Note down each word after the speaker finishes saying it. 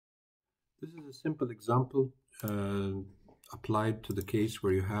This is a simple example applied to the case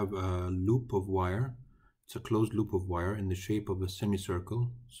where you have a loop of wire. It's a closed loop of wire in the shape of a semicircle.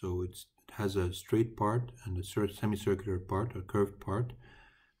 So it has a straight part and a semicircular part, a curved part.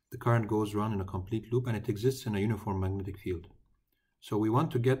 The current goes around in a complete loop and it exists in a uniform magnetic field. So we want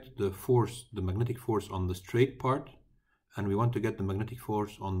to get the force, the magnetic force on the straight part, and we want to get the magnetic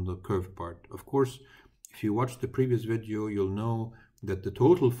force on the curved part. Of course, if you watch the previous video, you'll know that the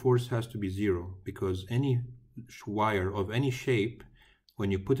total force has to be zero, because any wire of any shape,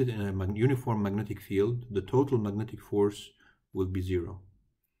 when you put it in a uniform magnetic field, the total magnetic force will be zero.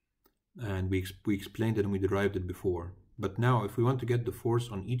 And we explained it and we derived it before. But now, if we want to get the force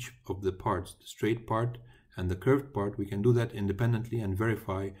on each of the parts, the straight part and the curved part, we can do that independently and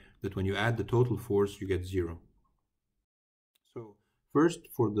verify that when you add the total force, you get zero. So first,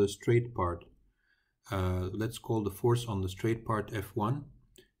 for the straight part, let's call the force on the straight part F1,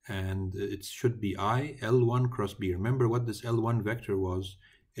 and it should be I L1 cross B. Remember what this L1 vector was?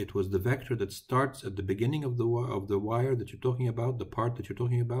 It was the vector that starts at the beginning of the wire that you're talking about, the part that you're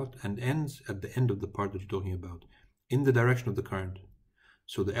talking about, and ends at the end of the part that you're talking about, in the direction of the current.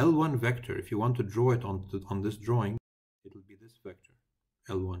 So the L1 vector, if you want to draw it on this drawing, it will be this vector,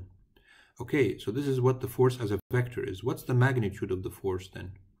 L1. Okay, so this is what the force as a vector is. What's the magnitude of the force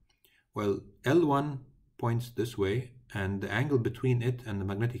then? Well, L1 points this way, and the angle between it and the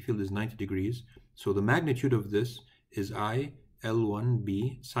magnetic field is 90 degrees. So the magnitude of this is I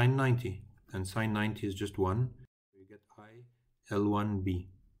L1B sine 90, and sine 90 is just 1. So you get I L1B.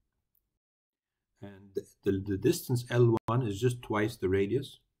 And the distance L1 is just twice the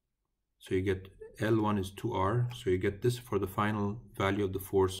radius. So you get L1 is 2R. So you get this for the final value of the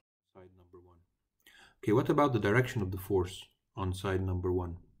force on side number 1. Okay, what about the direction of the force on side number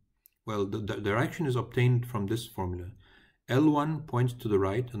 1? Well, the direction is obtained from this formula. L1 points to the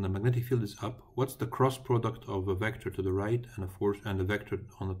right and the magnetic field is up. What's the cross product of a vector to the right and a force and a vector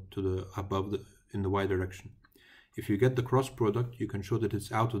to the above in the y direction? If you get the cross product, you can show that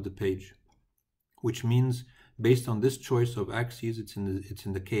it's out of the page, which means based on this choice of axes, it's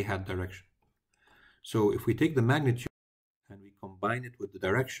in the k hat direction. So if we take the magnitude and we combine it with the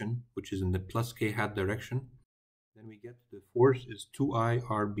direction, which is in the plus k hat direction, then we get the force is 2I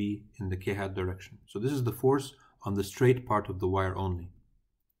RB in the k hat direction. So this is the force on the straight part of the wire only.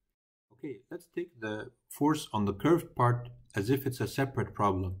 Okay, let's take the force on the curved part as if it's a separate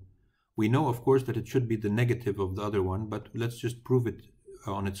problem. We know, of course, that it should be the negative of the other one, but let's just prove it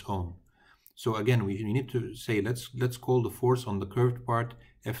on its own. So again, we need to say, let's call the force on the curved part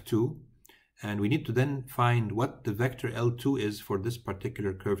F2, and we need to then find what the vector L2 is for this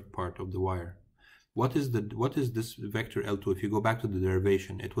particular curved part of the wire. What is this vector L2? If you go back to the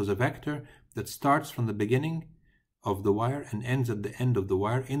derivation, it was a vector that starts from the beginning of the wire and ends at the end of the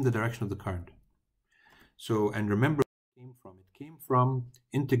wire in the direction of the current. So, and remember where it came from. It came from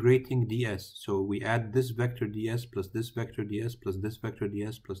integrating ds. So we add this vector ds plus this vector ds plus this vector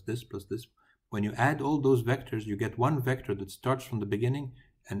ds plus this plus this. When you add all those vectors, you get one vector that starts from the beginning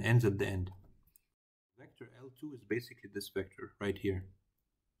and ends at the end. Vector L2 is basically this vector right here.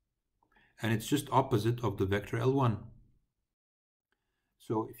 And it's just opposite of the vector L1.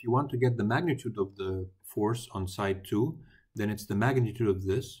 So if you want to get the magnitude of the force on side 2, then it's the magnitude of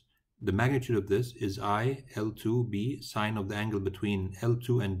this. The magnitude of this is I L2B sine of the angle between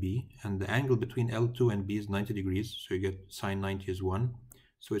L2 and B, and the angle between L2 and B is 90 degrees, so you get sine 90 is 1.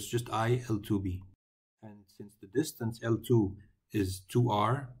 So it's just I L2B. And since the distance L2 is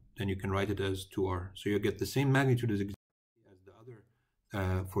 2R, then you can write it as 2R. So you get the same magnitude as the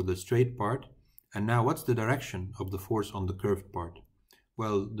other for the straight part. And now what's the direction of the force on the curved part?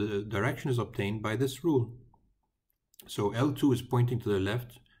 Well, the direction is obtained by this rule. So L2 is pointing to the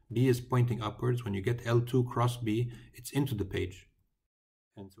left, B is pointing upwards. When you get L2 cross B, it's into the page.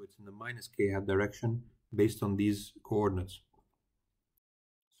 And so it's in the minus k hat direction based on these coordinates.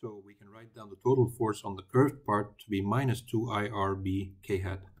 So we can write down the total force on the curved part to be minus 2IRB k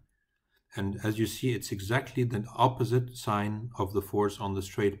hat. And as you see, it's exactly the opposite sign of the force on the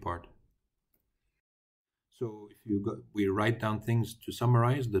straight part. So if we write down things to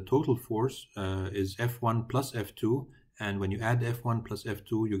summarize, the total force is F1 plus F2. And when you add F1 plus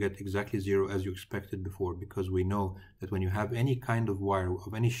F2, you get exactly 0 as you expected before, because we know that when you have any kind of wire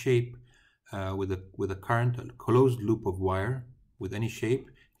of any shape with a current, a closed loop of wire with any shape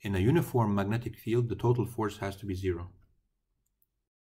in a uniform magnetic field, the total force has to be 0.